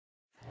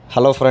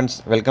Hello friends,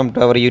 welcome to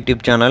our YouTube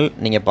channel.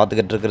 நீங்கள்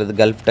பார்த்துக்கிட்டு இருக்கிறது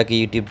கல்ஃப் டெக்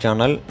யூடியூப்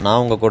சேனல்.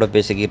 நான் உங்கள் கூட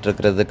பேசிக்கிட்டு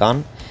இருக்கிறது கான்.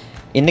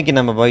 இன்றைக்கி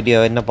நம்ம வீடியோ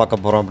என்ன பார்க்க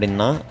போகிறோம்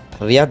அப்படின்னா,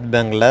 ரியாத்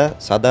பேங்கில்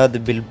சதாத்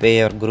பில்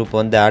பேயர் குரூப்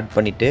வந்து ஆட்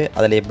பண்ணிவிட்டு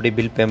அதில் எப்படி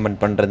பில்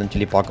பேமெண்ட் பண்ணுறதுன்னு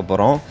சொல்லி பார்க்க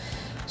போகிறோம்.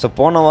 ஸோ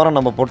போன வாரம்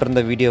நம்ம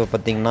போட்டிருந்த வீடியோவை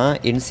பார்த்திங்கன்னா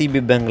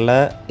NCB பேங்கில்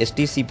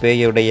STC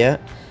பேயுடைய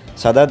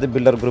சதாத்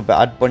பில்லர் குரூப்பை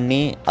ஆட்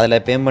பண்ணி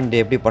அதில்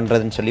பேமெண்ட் எப்படி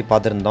பண்ணுறதுன்னு சொல்லி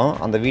பார்த்துருந்தோம்.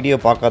 அந்த வீடியோ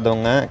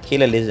பார்க்காதவங்க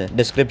கீழே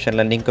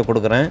டிஸ்கிரிப்ஷனில் லிங்க்கை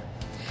கொடுக்குறேன்.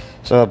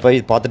 ஸோ போய்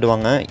பார்த்துட்டு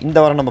வாங்க. இந்த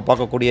வாரம் நம்ம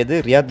பார்க்கக்கூடியது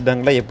ரியாத்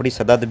பேங்கில் எப்படி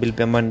சதாத் பில்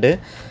பேமெண்ட்டு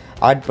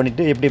ஆட்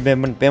பண்ணிவிட்டு எப்படி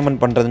பேமெண்ட்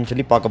பண்ணுறதுன்னு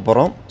சொல்லி பார்க்க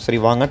போகிறோம். சரி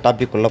வாங்க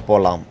டாபிக்குள்ளே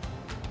போகலாம்.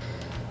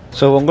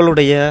 ஸோ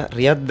உங்களுடைய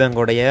ரியாத்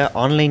பேங்கோடைய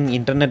ஆன்லைன்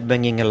இன்டர்நெட்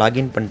பேங்கிங்கை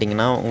லாகின்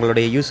பண்ணிட்டீங்கன்னா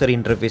உங்களுடைய யூசர்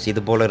இன்டர்ஃபேஸ்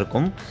இது போல்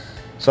இருக்கும்.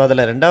 ஸோ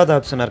அதில் ரெண்டாவது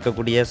ஆப்ஷனாக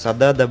இருக்கக்கூடிய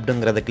சதாத்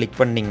அப்படிங்கிறத கிளிக்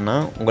பண்ணிங்கன்னா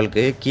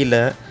உங்களுக்கு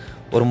கீழே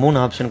ஒரு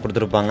 3 ஆப்ஷன்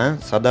கொடுத்துருப்பாங்க.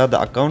 சதாத்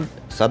அக்கௌண்ட்,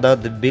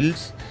 சதாத்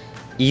பில்ஸ்,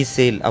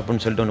 இசேல்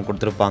அப்படின்னு சொல்லிட்டு ஒன்று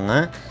கொடுத்துருப்பாங்க.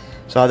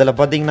 ஸோ அதில்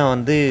பார்த்தீங்கன்னா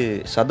வந்து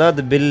சதாத்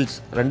பில்ஸ்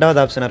ரெண்டாவது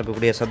ஆப்ஷனாக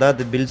இருக்கக்கூடிய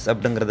சதாத் பில்ஸ்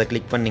அப்படிங்கிறத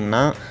கிளிக்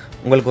பண்ணிங்கன்னா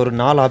உங்களுக்கு ஒரு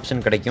 4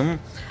 ஆப்ஷன் கிடைக்கும்.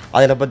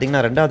 அதில்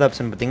பார்த்தீங்கன்னா ரெண்டாவது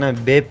ஆப்ஷன் பார்த்திங்கன்னா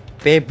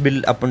பே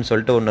பில் அப்படின்னு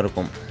சொல்லிட்டு ஒன்று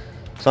இருக்கும்.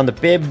 ஸோ அந்த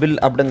பே பில்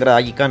அப்படிங்கிற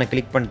ஐக்கானை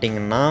கிளிக்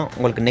பண்ணிட்டீங்கன்னா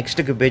உங்களுக்கு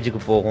நெக்ஸ்ட்டுக்கு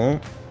பேஜுக்கு போகும்.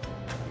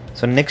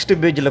 ஸோ நெக்ஸ்ட்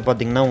பேஜில்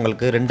பார்த்திங்கன்னா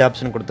உங்களுக்கு 2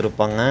 ஆப்ஷன்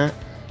கொடுத்துருப்பாங்க.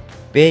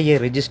 பே ஏ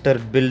ரிஜிஸ்டர்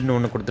பில்னு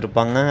ஒன்று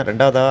கொடுத்துருப்பாங்க.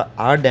 ரெண்டாவதாக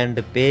ஆட் அண்ட்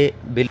பே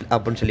பில்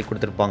அப்படின்னு சொல்லி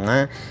கொடுத்துருப்பாங்க.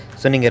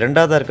 ஸோ நீங்கள்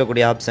ரெண்டாவதாக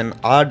இருக்கக்கூடிய ஆப்ஷன்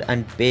ஆட்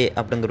அண்ட் பே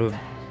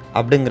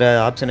அப்படிங்கிற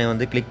ஆப்ஷனை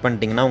வந்து கிளிக்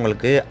பண்ணிட்டீங்கன்னா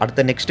உங்களுக்கு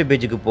அடுத்த நெக்ஸ்ட்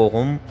பேஜுக்கு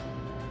போகும்.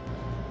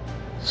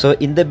 ஸோ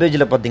இந்த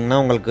பேஜில்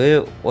பார்த்திங்கன்னா உங்களுக்கு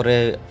ஒரு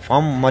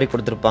ஃபார்ம் மாதிரி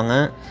கொடுத்துருப்பாங்க.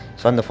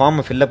 ஸோ அந்த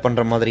ஃபார்மை ஃபில்அப்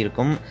பண்ணுற மாதிரி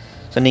இருக்கும்.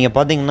 ஸோ நீங்கள்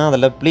பார்த்தீங்கன்னா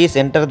அதில்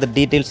please enter the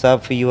details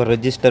of your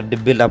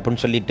registered bill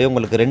அப்படின்னு சொல்லிட்டு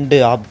உங்களுக்கு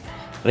 2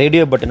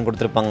 ரேடியோ பட்டன்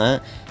கொடுத்துருப்பாங்க.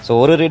 ஸோ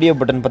ஒரு ரேடியோ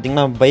பட்டன்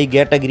பார்த்திங்கன்னா பை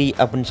கேட்டகரி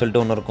அப்படின்னு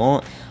சொல்லிட்டு ஒன்று இருக்கும்.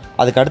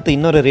 அதுக்கு அடுத்து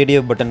இன்னொரு ரேடியோ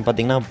பட்டன்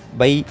பார்த்திங்கன்னா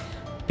பை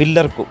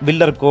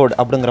பில்லர் கோட்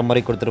அப்படிங்கிற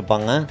மாதிரி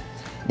கொடுத்துருப்பாங்க.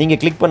 நீங்கள்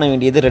கிளிக் பண்ண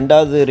வேண்டியது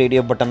ரெண்டாவது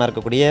ரேடியோ பட்டனாக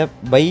இருக்கக்கூடிய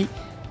பை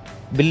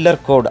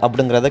பில்லர் கோட்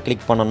அப்படிங்கிறத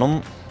கிளிக் பண்ணணும்.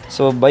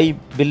 ஸோ பை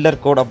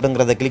பில்லர் கோட்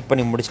அப்படிங்கிறத கிளிக்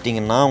பண்ணி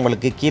முடிச்சிட்டிங்கன்னா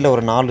உங்களுக்கு கீழே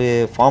ஒரு 4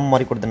 ஃபார்ம்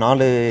மாதிரி கொடுத்து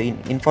 4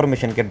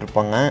 இன்ஃபர்மேஷன்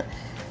கேட்டிருப்பாங்க.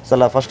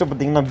 சில ஃபஸ்ட்டு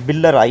பார்த்திங்கன்னா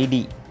பில்லர்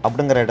ஐடி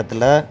அப்படிங்கிற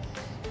இடத்துல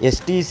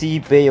STC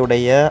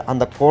பேயுடைய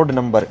அந்த கோடு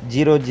நம்பர்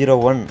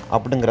 001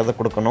 அப்படிங்கிறத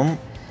கொடுக்கணும்.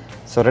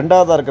 ஸோ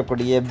ரெண்டாவதாக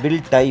இருக்கக்கூடிய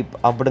பில் டைப்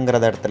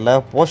அப்படிங்கிறத இடத்துல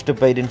போஸ்ட்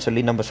பெய்டுன்னு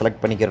சொல்லி நம்ம செலக்ட்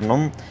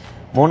பண்ணிக்கிறணும்.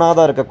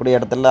 மூணாவதாக இருக்கக்கூடிய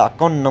இடத்துல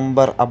அக்கௌண்ட்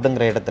நம்பர்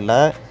அப்படிங்கிற இடத்துல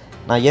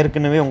நான்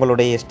ஏற்கனவே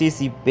உங்களுடைய STC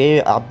பே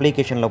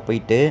அப்ளிகேஷனில்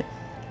போயிட்டு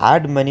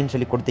ஆட் மணின்னு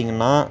சொல்லி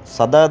கொடுத்தீங்கன்னா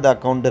சதாத்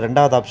அக்கௌண்ட்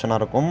ரெண்டாவது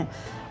ஆப்ஷனாக இருக்கும்.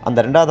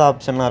 அந்த ரெண்டாவது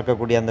ஆப்ஷனாக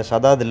இருக்கக்கூடிய அந்த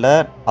சதாதில்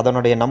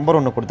அதனுடைய நம்பர்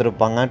ஒன்று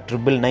கொடுத்துருப்பாங்க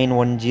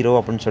 99910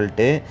 அப்படின்னு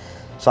சொல்லிட்டு.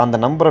 ஸோ அந்த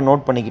நம்பரை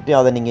நோட் பண்ணிக்கிட்டு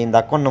அதை நீங்கள் இந்த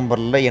அக்கௌண்ட்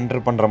நம்பரில் என்ட்ரு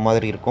பண்ணுற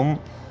மாதிரி இருக்கும்.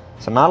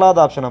 ஸோ நாலாவது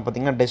ஆப்ஷனை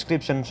பார்த்திங்கன்னா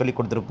டெஸ்கிரிப்ஷன் சொல்லி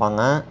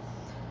கொடுத்துருப்பாங்க.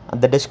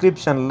 அந்த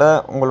டெஸ்கிரிப்ஷனில்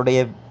உங்களுடைய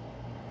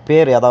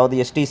பேர் அதாவது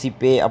STC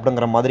பே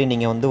அப்படிங்கிற மாதிரி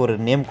நீங்கள் வந்து ஒரு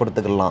நேம்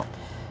கொடுத்துக்கலாம்.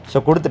 ஸோ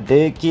கொடுத்துட்டு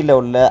கீழே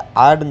உள்ள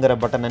ஆடுங்கிற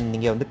பட்டனை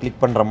நீங்கள் வந்து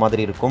கிளிக் பண்ணுற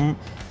மாதிரி இருக்கும்.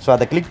 ஸோ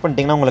அதை கிளிக்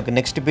பண்ணிட்டீங்கன்னா உங்களுக்கு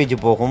நெக்ஸ்ட் பேஜ்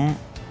போகும்.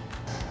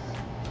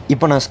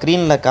 இப்போ நான்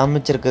ஸ்க்ரீனில்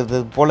காமிச்சிருக்கிறது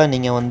போல்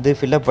நீங்கள் வந்து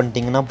ஃபில்அப்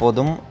பண்ணிட்டீங்கன்னா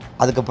போதும்.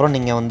 அதுக்கப்புறம்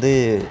நீங்கள் வந்து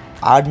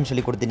ஆடுன்னு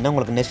சொல்லி கொடுத்தீங்கன்னா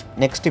உங்களுக்கு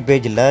நெக்ஸ்ட்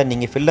பேஜில்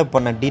நீங்கள் ஃபில்அப்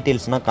பண்ண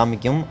டீட்டெயில்ஸ்னால்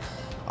காமிக்கும்.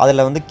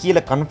 அதில் வந்து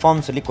கீழே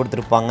கன்ஃபார்ம் சொல்லி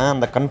கொடுத்துருப்பாங்க.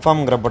 அந்த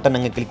கன்ஃபார்ம்ங்கிற பட்டன்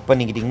நீங்கள் கிளிக்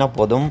பண்ணிக்கிட்டிங்கன்னா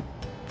போதும்.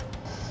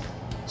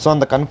 ஸோ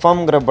அந்த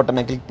கன்ஃபார்ம்ங்கிற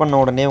பட்டனை கிளிக் பண்ண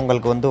உடனே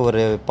உங்களுக்கு வந்து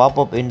ஒரு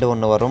பாப்அப் விண்டோ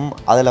ஒன்று வரும்.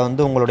 அதில்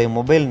வந்து உங்களுடைய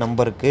மொபைல்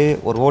நம்பருக்கு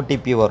ஒரு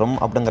OTP வரும்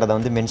அப்படிங்கிறத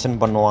வந்து மென்ஷன்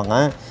பண்ணுவாங்க.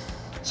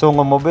 ஸோ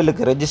உங்கள்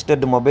மொபைலுக்கு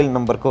ரெஜிஸ்டர்டு மொபைல்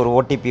நம்பருக்கு ஒரு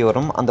OTP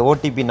வரும். அந்த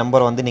OTP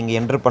நம்பரை வந்து நீங்கள்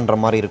என்ட்ரு பண்ணுற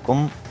மாதிரி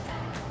இருக்கும்.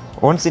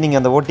 ஒன்ஸ் நீங்கள்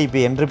அந்த OTP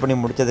என்ட்ரு பண்ணி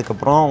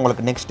முடித்ததுக்கப்புறம்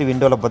உங்களுக்கு நெக்ஸ்ட்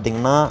விண்டோவில்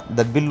பார்த்தீங்கன்னா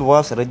the bill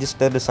was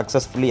registered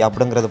successfully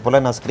அப்படிங்கிறது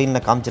போல் நான்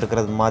ஸ்க்ரீனில்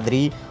காமிச்சிருக்கிறது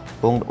மாதிரி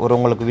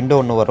உங்களுக்கு விண்டோ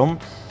ஒன்று வரும்.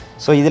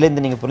 ஸோ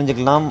இதிலேருந்து நீங்கள்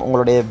புரிஞ்சுக்கலாம்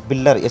உங்களுடைய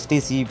பில்லர்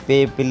STC பே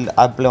பில்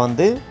ஆப்பில்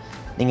வந்து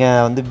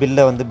நீங்கள் வந்து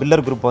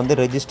பில்லர் குரூப்பை வந்து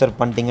ரெஜிஸ்டர்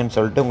பண்ணிட்டீங்கன்னு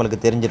சொல்லிட்டு உங்களுக்கு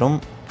தெரிஞ்சிடும்.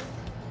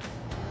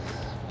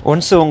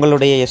 ஒன்ஸ்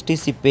உங்களுடைய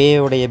STC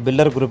பேயோடைய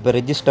பில்லர் குரூப்பை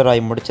ரெஜிஸ்டர்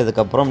ஆகி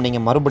முடித்ததுக்கப்புறம்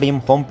நீங்கள்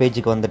மறுபடியும் ஹோம்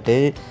பேஜுக்கு வந்துட்டு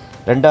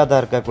ரெண்டாவதாக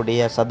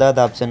இருக்கக்கூடிய சதாத்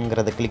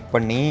ஆப்ஷனுங்கிறத கிளிக்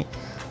பண்ணி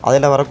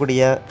அதில்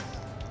வரக்கூடிய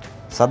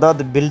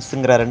சதாத்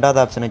பில்ஸுங்கிற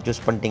ரெண்டாவது ஆப்ஷனை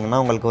சூஸ்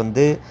பண்ணிட்டீங்கன்னா உங்களுக்கு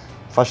வந்து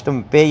ஃபஸ்ட்டு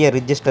பே ஏ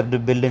ரிஜிஸ்டர்டு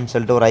பில்லுன்னு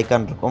சொல்லிட்டு ஒரு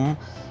ஐக்கான் இருக்கும்.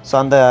 ஸோ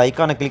அந்த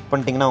ஐக்கானை கிளிக்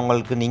பண்ணிட்டீங்கன்னா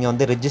உங்களுக்கு நீங்கள்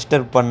வந்து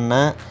ரெஜிஸ்டர் பண்ண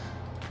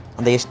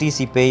அந்த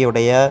STC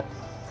பேயுடைய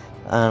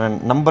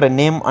number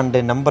name and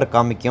number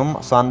காமிக்கும்.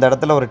 ஸோ அந்த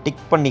இடத்துல ஒரு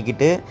டிக்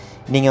பண்ணிக்கிட்டு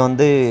நீங்கள்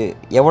வந்து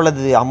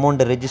எவ்வளவு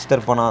அமௌண்ட்டு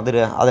ரெஜிஸ்டர்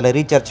அதில்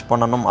ரீசார்ஜ்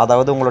பண்ணணும்,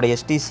 அதாவது உங்களுடைய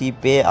STC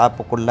பே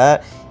ஆப்புக்குள்ளே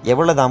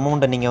எவ்வளவு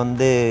அமௌண்ட்டை நீங்கள்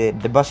வந்து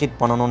டெபாசிட்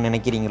பண்ணணும்னு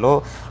நினைக்கிறீங்களோ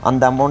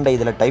அந்த அமௌண்ட்டை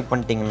இதில் டைப்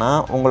பண்ணிட்டீங்கன்னா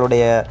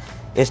உங்களுடைய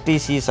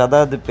STC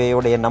சதாத்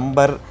பேயோடைய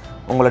நம்பர்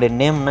உங்களுடைய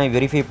நேம்னை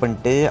வெரிஃபை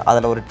பண்ணிட்டு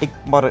அதில் ஒரு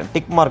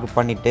டிக் மார்க்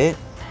பண்ணிவிட்டு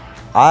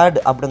ஆட்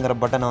அப்படிங்கிற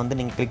பட்டனை வந்து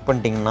நீங்கள் கிளிக்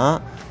பண்ணிட்டீங்கன்னா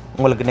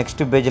உங்களுக்கு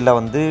நெக்ஸ்ட் பேஜில்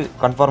வந்து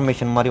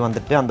கன்ஃபர்மேஷன் மாதிரி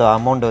வந்துட்டு அந்த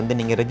அமௌண்ட் வந்து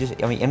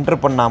நீங்கள் என்ட்ரு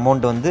பண்ண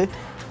அமௌண்ட் வந்து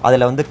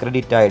அதில் வந்து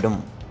கிரெடிட் ஆகிடும்.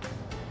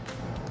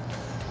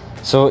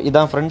 ஸோ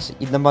இதான் ஃப்ரெண்ட்ஸ்,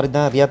 இந்த மாதிரி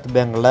தான் ரியாத்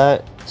பேங்கில்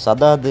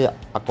சதாது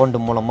அக்கௌண்ட்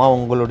மூலமாக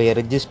உங்களுடைய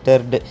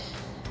ரெஜிஸ்டர்டு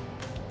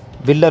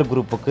பில்லர்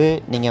குரூப்புக்கு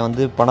நீங்கள்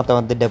வந்து பணத்தை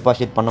வந்து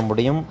டெபாசிட் பண்ண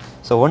முடியும்.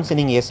 ஸோ ஒன்ஸ்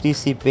நீங்கள்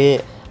எஸ்டிசி பே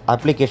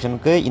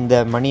அப்ளிகேஷனுக்கு இந்த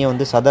மணியை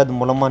வந்து சதாத்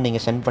மூலமாக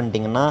நீங்கள் சென்ட்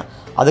பண்ணிட்டீங்கன்னா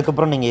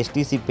அதுக்கப்புறம் நீங்கள்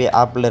எஸ்டிசி பே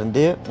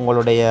ஆப்லேருந்து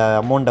உங்களுடைய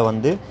அமௌண்ட்டை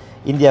வந்து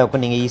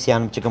இந்தியாவுக்கு நீங்கள் ஈஸியாக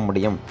அனுப்பிச்சிக்க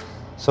முடியும்.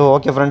 ஸோ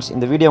ஓகே ஃப்ரெண்ட்ஸ்,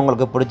 இந்த வீடியோ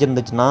உங்களுக்கு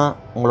பிடிச்சிருந்துச்சுன்னா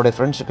உங்களுடைய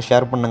ஃப்ரெண்ட்ஸுக்கு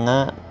ஷேர்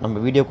பண்ணுங்கள். நம்ம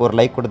வீடியோக்கு ஒரு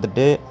லைக்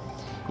கொடுத்துட்டு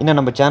இன்னும்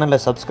நம்ம சேனலை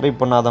சப்ஸ்கிரைப்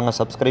பண்ணாதவங்க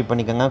சப்ஸ்கிரைப்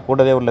பண்ணிக்கோங்க.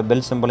 கூடவே உள்ள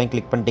பெல் சிம்பலையும்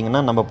கிளிக்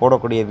பண்ணிட்டீங்கன்னா நம்ம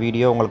போடக்கூடிய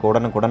வீடியோ உங்களுக்கு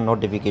உடனுக்குடன்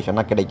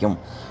நோட்டிஃபிகேஷனாக கிடைக்கும்.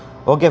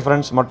 ஓகே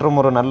ஃப்ரெண்ட்ஸ், மற்றும்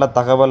ஒரு நல்ல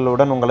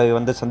தகவலுடன் உங்களை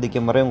வந்து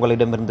சந்திக்கும் வரை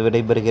உங்களிடமிருந்து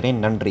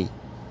விடைபெறுகிறேன். நன்றி.